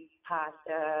hearty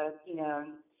pasta,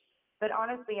 But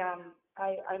honestly,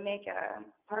 I make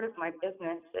part of my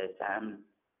business is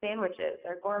sandwiches.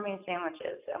 They're gourmet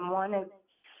sandwiches, and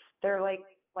they're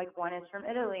one is from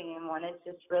Italy, and one is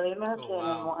just really American,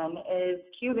 and one is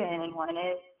Cuban, and one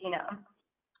is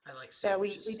I like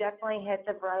sandwiches. So we definitely hit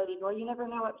the variety. Well, you never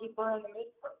know what people are in the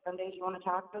mood for. Some days you want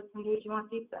tacos, some days you want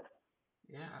pizza.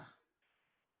 Yeah.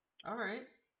 All right.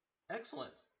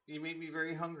 Excellent. You made me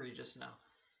very hungry just now.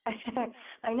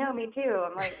 I know, me too.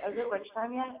 I'm like, is it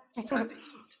lunchtime yet? It's time to eat.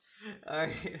 All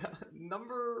right.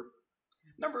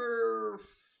 Number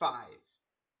 5.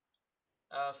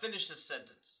 Finish this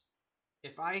sentence.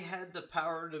 If I had the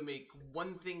power to make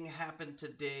one thing happen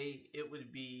today, it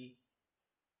would be...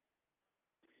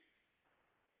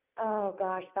 Oh,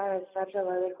 gosh, that is such a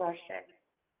loaded question.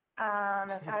 If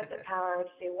I had the power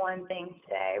to do one thing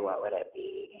today, what would it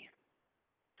be?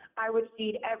 I would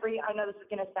feed I know this is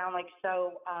going to sound like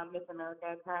so Miss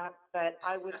America crap, but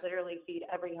I would literally feed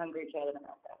every hungry kid in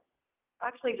America.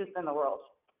 Actually, just in the world.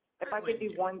 If I could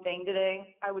do one thing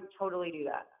today, I would totally do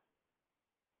that.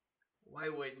 Why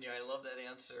wouldn't you? I love that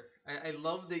answer. I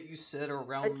love that you said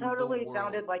around the world. It totally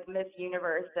sounded like Miss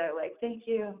Universe, though. Thank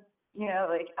you.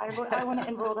 I want to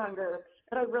end world hunger.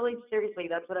 But seriously,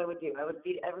 that's what I would do. I would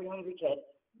feed every hungry kid.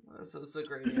 That's a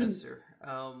great answer.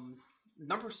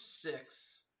 Number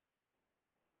 6.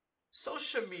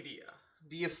 Social media.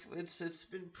 It's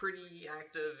been pretty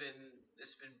active, and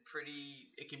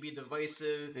it can be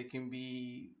divisive, it can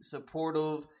be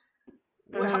supportive.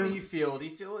 How do you feel? Do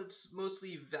you feel it's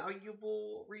mostly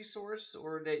valuable resource,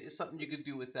 or that it's something you could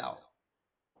do without?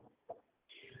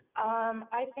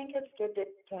 I think it's good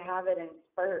to have it in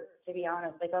spurts, to be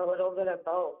honest, a little bit of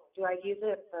both. Do I use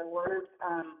it for work?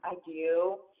 I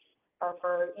do, or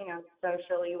for,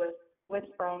 socially with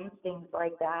friends, things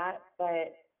like that.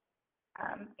 But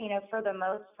For the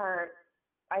most part,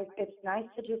 it's nice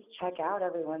to just check out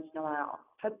every once in a while.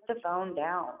 Put the phone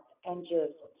down and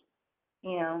just,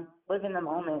 live in the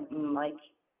moment and,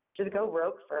 just go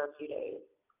rogue for a few days.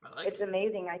 It's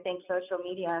amazing. I think social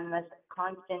media and this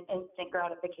constant instant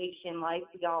gratification life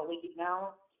we all lead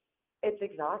now, it's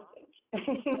exhausting.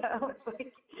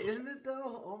 Isn't it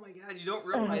though? Oh my God, you don't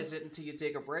realize it until you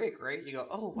take a break, right? You go,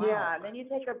 oh wow. Yeah, and then you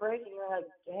take a break and you're like,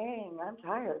 dang, I'm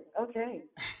tired. Okay.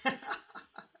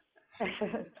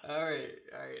 All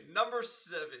right. Number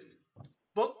 7,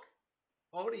 book,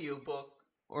 audiobook,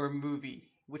 or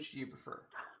movie. Which do you prefer?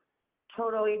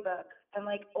 Totally book. And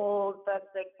old books,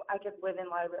 I could live in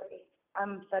libraries.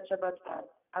 I'm such a book nut.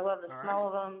 I love the smell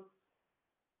of them.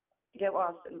 Get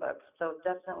lost in books. So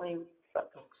definitely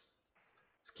books.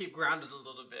 Let's keep grounded a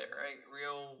little bit, right?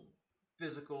 Real,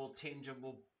 physical,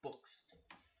 tangible books.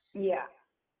 Yeah.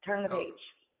 Turn the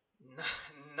page.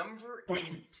 Number 8.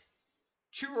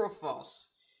 True or false?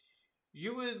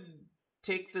 You would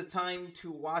take the time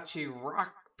to watch a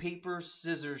rock, paper,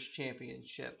 scissors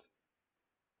championship.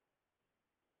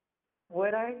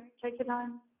 Would I take the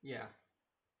time? Yeah.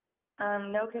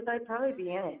 No, because I'd probably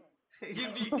be in it.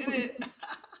 You'd be in it?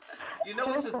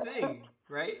 It's a thing,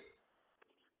 right?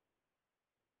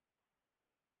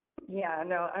 Yeah,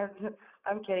 no,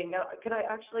 I'm kidding. No, could I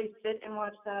actually sit and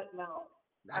watch that? No.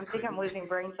 I think I'm losing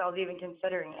brain cells even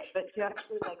considering it. But to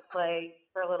actually play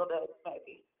for a little bit,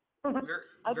 maybe.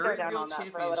 I'd go down on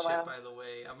that for a little while. By the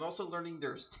way, I'm also learning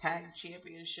there's tag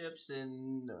championships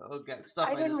and stuff.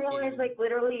 I didn't realize,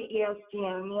 literally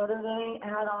ESPN the other day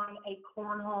had on a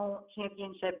cornhole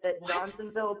championship that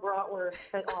Johnsonville Bratwurst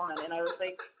put on, and I was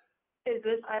like, is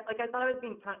this? I thought I was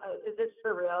being. Is this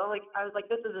for real? I was like,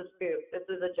 this is a spoof. This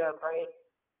is a joke, right?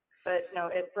 But no,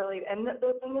 it's really. And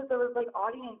the thing is, there was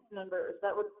audience members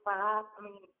that would clap. I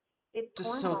mean, it's just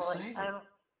cornhole. So exciting.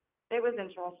 It was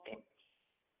interesting.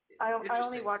 I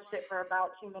only watched it for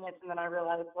about 2 minutes, and then I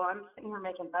realized, well, I'm sitting here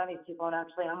making fun of these people, and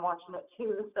actually I'm watching it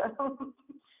too. So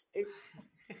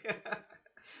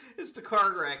it's the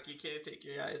card rack. You can't take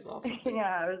your eyes off of it.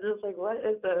 Yeah, I was just like, what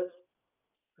is this?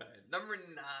 Number 9.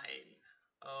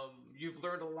 You've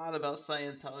learned a lot about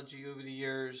Scientology over the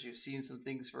years. You've seen some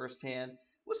things firsthand.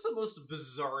 What's the most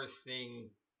bizarre thing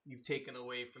you've taken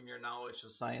away from your knowledge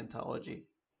of Scientology?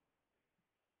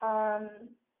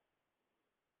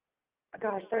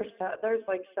 Gosh,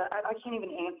 I can't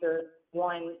even answer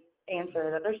one answer.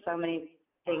 That there's so many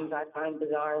things I find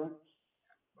bizarre.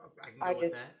 I can go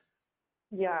with that.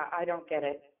 Yeah, I don't get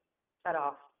it at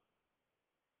all.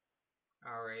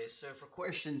 All right, so for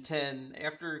question 10,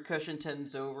 after question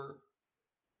 10's over,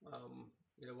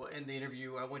 we'll end the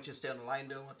interview. I want you to stay on the line,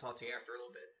 though. I'll talk to you after a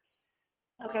little bit.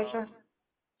 Okay, sure.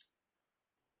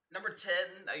 Number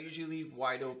 10, I usually leave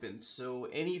wide open. So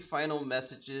any final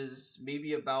messages,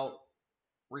 maybe about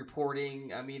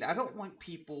reporting? I mean, I don't want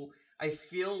people... I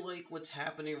feel like what's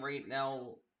happening right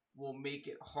now will make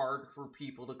it hard for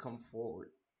people to come forward.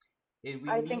 And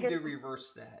we need to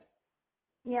reverse that.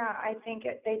 Yeah, I think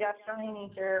they definitely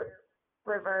need to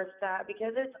reverse that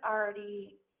because it's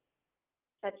already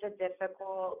such a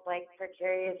difficult,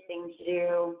 precarious thing to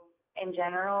do in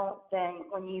general. Then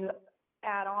when you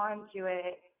add on to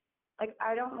it,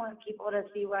 I don't want people to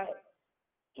see what,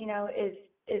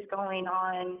 is going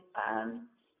on,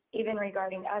 even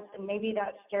regarding us, and maybe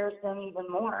that scares them even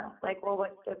more. Well,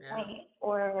 what's the point?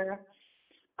 Or,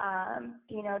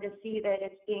 to see that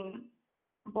it's being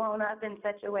blown up in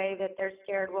such a way that they're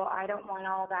scared, well, I don't want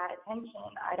all that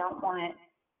attention. I don't want,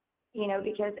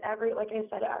 because like I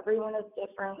said, everyone is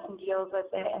different and deals with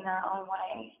it in their own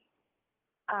way.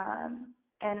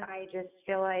 And I just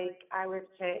feel like I was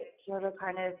to sort of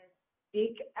kind of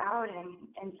speak out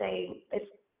and say,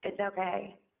 it's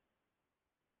okay.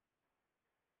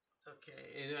 It's okay.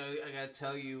 And I got to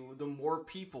tell you, the more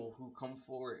people who come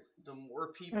forward, the more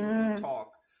people who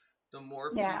talk, the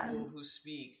more people who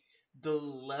speak, the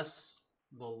less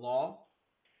the law,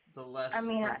 the less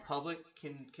the public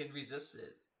can resist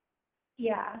it.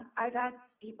 Yeah, I've had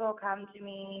people come to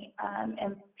me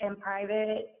in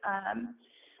private,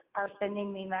 are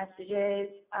sending me messages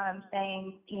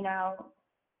saying,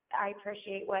 I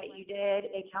appreciate what you did.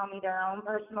 They tell me their own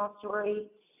personal stories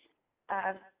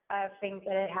of things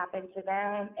that had happened to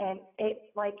them, and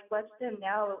it lets them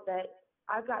know that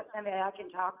I've got somebody I can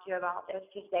talk to about this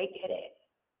because they get it.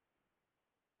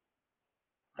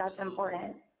 That's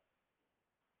important.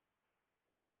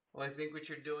 Well, I think what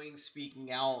you're doing,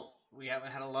 speaking out, we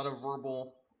haven't had a lot of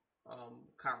verbal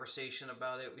conversation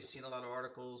about it. We've seen a lot of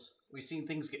articles. We've seen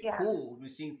things get pulled.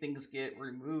 We've seen things get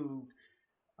removed.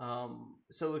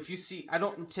 So if you see, I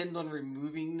don't intend on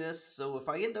removing this. So if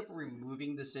I end up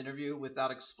removing this interview without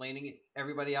explaining it,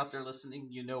 everybody out there listening,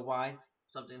 you know why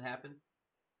something happened.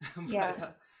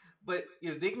 Yeah. But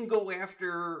they can go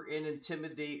after and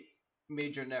intimidate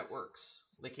major networks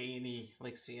like A&E,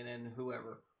 like CNN,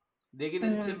 whoever. They can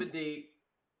intimidate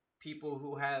people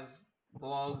who have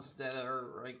blogs that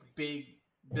are like big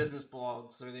business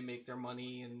blogs, or they make their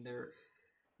money, and they're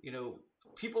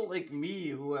people like me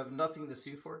who have nothing to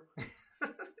sue for.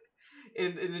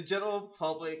 in the general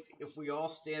public, if we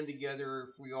all stand together,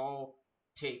 if we all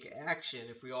take action,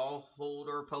 if we all hold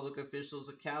our public officials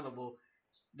accountable,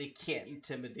 they can't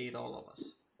intimidate all of us.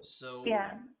 So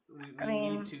Yeah.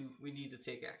 we need to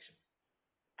take action.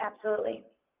 Absolutely.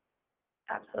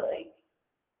 Absolutely.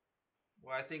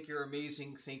 Well, I think you're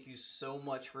amazing. Thank you so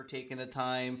much for taking the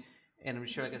time, and I'm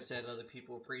sure, like I said, other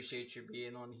people appreciate you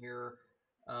being on here.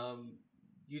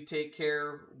 You take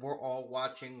care. We're all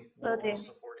watching. We're all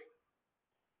supporting.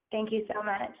 Thank you so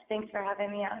much. Thanks for having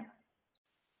me on.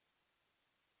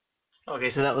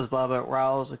 Okay, so that was Bobette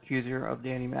Riales, accuser of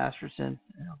Danny Masterson.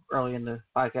 Early in the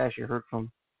podcast, you heard from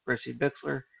Chrissy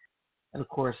Bixler, and of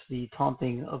course, the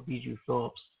taunting of Bijou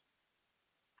Phillips.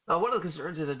 One of the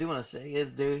concerns that I do want to say is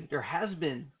there has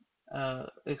been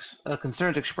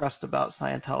concerns expressed about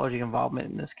Scientology involvement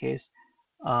in this case,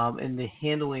 in the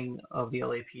handling of the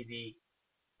LAPD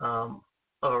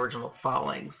original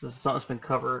filings. This is something that's been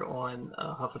covered on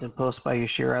Huffington Post by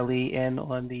Yashir Ali and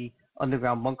on the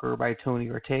Underground Bunker by Tony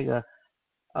Ortega,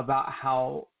 about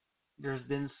how there's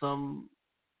been some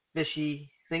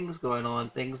fishy things going on,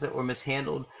 things that were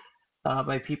mishandled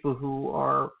by people who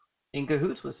are in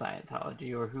cahoots with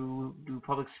Scientology, or who do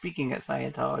public speaking at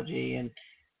Scientology and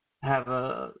have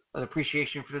an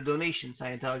appreciation for the donation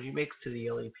Scientology makes to the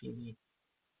LAPD.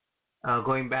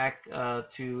 Going back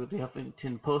to the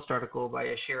Huffington Post article by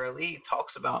Yashir Ali,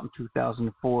 talks about in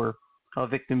 2004 how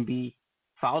victim B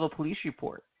filed a police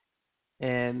report,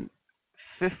 and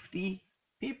 50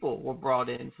 people were brought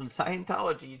in from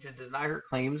Scientology to deny her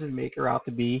claims and make her out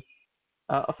to be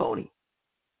a phony.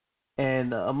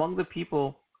 And among the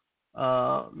people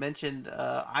mentioned,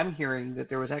 I'm hearing that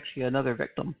there was actually another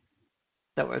victim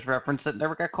that was referenced that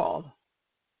never got called.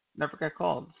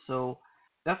 So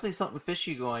definitely something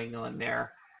fishy going on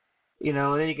there.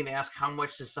 Then you can ask, how much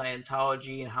does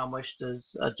Scientology and how much does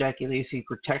Jackie Lacey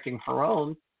protecting her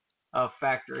own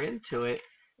factor into it?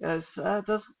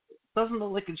 Doesn't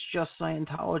look like it's just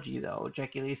Scientology, though.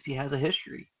 Jackie Lacey has a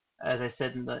history, as I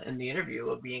said in the interview,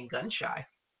 of being gun shy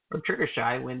or trigger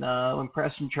shy when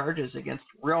pressing charges against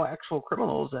real actual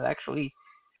criminals that actually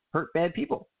hurt bad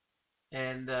people.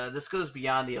 And this goes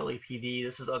beyond the LAPD.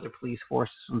 This is other police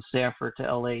forces from Stanford to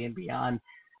LA and beyond.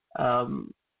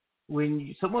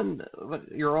 When someone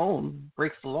your own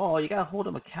breaks the law, you got to hold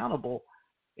them accountable,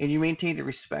 and you maintain the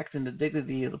respect and the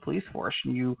dignity of the police force,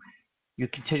 and you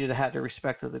continue to have the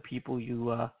respect of the people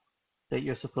that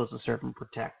you're supposed to serve and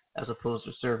protect, as opposed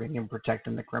to serving and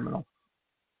protecting the criminal.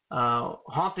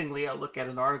 Hauntingly, I look at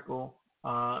an article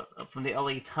from the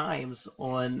LA Times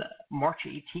on March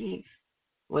 18th,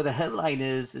 where the headline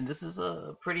is, and this is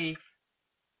a pretty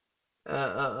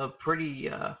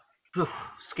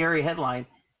scary headline: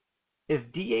 if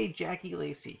DA Jackie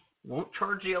Lacey won't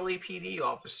charge the LAPD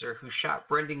officer who shot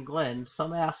Brendan Glenn,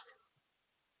 some ask,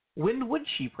 when would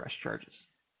she press charges?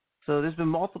 So there's been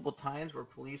multiple times where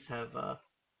police have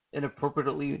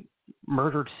inappropriately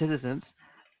murdered citizens,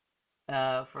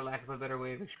 for lack of a better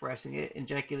way of expressing it, and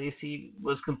Jackie Lacey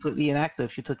was completely inactive.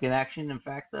 She took inaction. In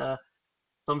fact,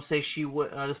 some say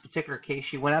this particular case,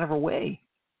 she went out of her way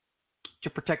to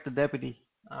protect the deputy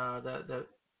that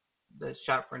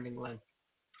shot Brendan Glenn.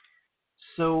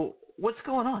 So what's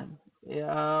going on?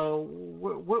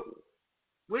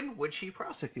 When would she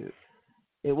prosecute?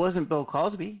 It wasn't Bill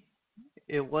Cosby.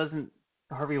 It wasn't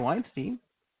Harvey Weinstein.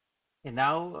 And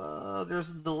now there's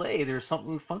a delay. There's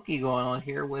something funky going on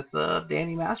here with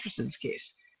Danny Masterson's case.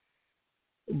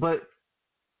 But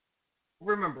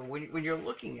remember, when you're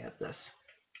looking at this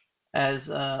as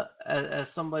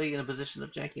somebody in a position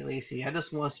of Jackie Lacey, I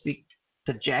just want to speak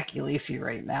to Jackie Lacey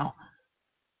right now.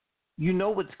 You know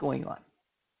what's going on.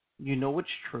 You know what's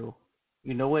true.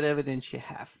 You know what evidence you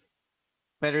have.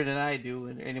 Better than I do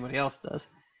and anybody else does.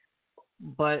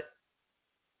 But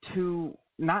to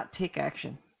not take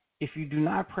action, if you do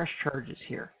not press charges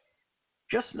here,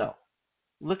 just know,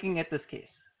 looking at this case,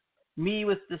 me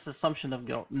with this assumption of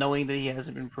guilt, knowing that he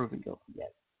hasn't been proven guilty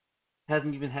yet,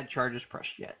 hasn't even had charges pressed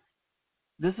yet.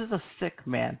 This is a sick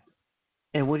man.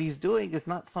 And what he's doing is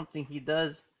not something he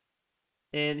does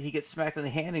and he gets smacked in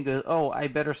the hand and goes, oh, I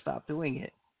better stop doing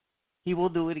it. He will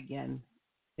do it again.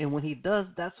 And when he does,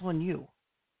 that's on you.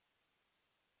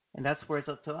 And that's where it's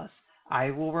up to us.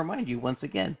 I will remind you once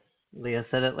again, Leah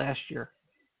said it last year,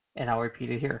 and I'll repeat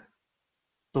it here.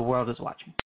 The world is watching.